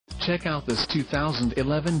Check out this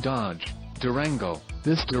 2011 Dodge Durango.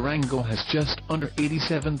 This Durango has just under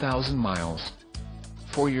 87,000 miles.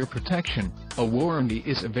 For your protection, a warranty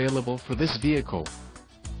is available for this vehicle.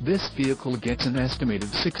 This vehicle gets an estimated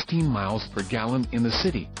 16 miles per gallon in the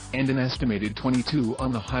city, and an estimated 22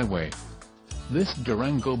 on the highway. This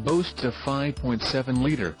Durango boasts a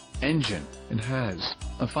 5.7-liter engine, and has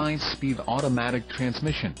a 5-speed automatic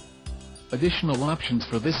transmission. Additional options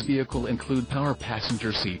for this vehicle include power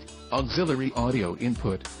passenger seat, auxiliary audio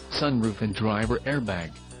input, sunroof and driver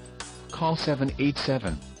airbag. Call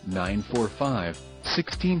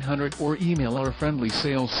 787-945-1600 or email our friendly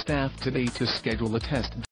sales staff today to schedule a test